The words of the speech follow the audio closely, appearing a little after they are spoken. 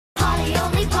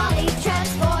only Polly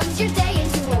transforms your day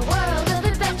into a world of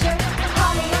adventure.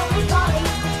 Polly only Polly.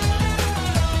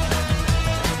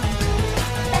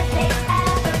 Best day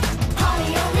ever.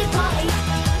 Polly only Polly.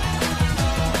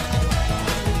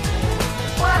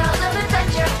 World of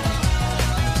adventure.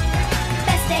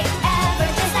 Best day ever.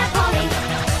 Just that Polly.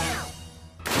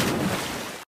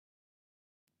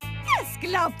 Das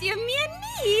glaubt ihr mir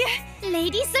nie.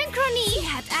 Lady Synchronys. Sie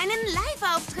hat einen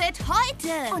Live-Auftritt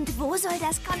heute. Und wo soll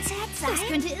das Konzert sein? Das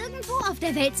könnte irgendwo auf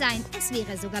der Welt sein. Es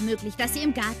wäre sogar möglich, dass sie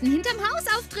im Garten hinterm Haus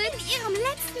auftritt. In ihrem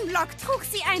letzten Vlog trug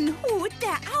sie einen Hut,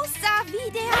 der aussah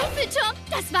wie der... Eiffelturm,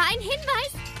 das war ein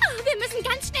Hinweis. Oh, wir müssen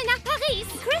ganz schnell nach Paris.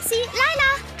 Chrissy,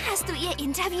 Laila. Hast du ihr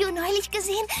Interview neulich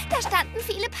gesehen? Da standen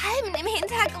viele Palmen im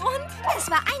Hintergrund. Das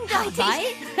war eindeutig.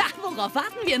 Hawaii? Worauf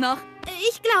warten wir noch?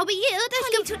 Ich glaube, ihr irrt euch.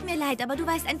 Polly, tut mir leid, aber du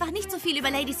weißt einfach nicht so viel über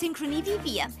Lady Synchrony wie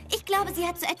wir. Ich glaube, sie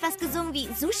hat so etwas gesungen wie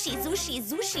Sushi, Sushi,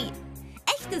 Sushi.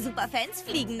 Echte Superfans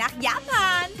fliegen nach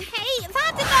Japan. Hey,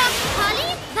 warte doch.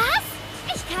 Polly, was?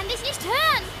 Ich kann dich nicht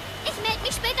hören. Ich melde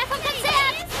mich später vom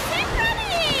Konzert.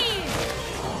 Synchronys!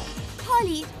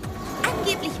 Polly,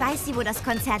 angeblich weiß sie, wo das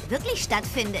Konzert wirklich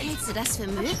stattfindet. Hältst du das für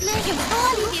möglich?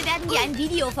 Polly, wir werden dir ein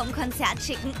Video vom Konzert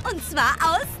schicken. Und zwar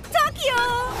aus Tokio.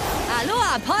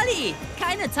 Aloha, Polly!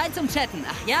 Keine Zeit zum Chatten.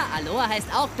 Ach ja, Aloha heißt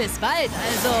auch bis bald.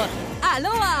 Also,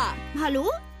 Aloha!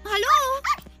 Hallo? Hallo?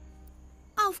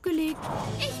 Aufgelegt.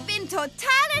 Ich bin total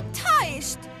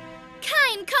enttäuscht.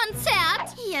 Kein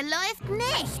Konzert. Hier läuft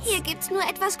nichts. Hier gibt's nur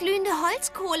etwas glühende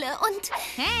Holzkohle und...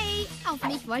 Hey, auf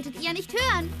mich wolltet ihr nicht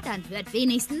hören. Dann hört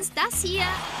wenigstens das hier.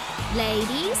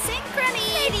 Lady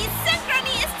Synchronys. Lady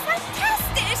Synchrony ist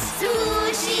fantastisch.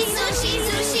 Sushi, Sushi,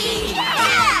 Sushi.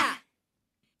 Ja!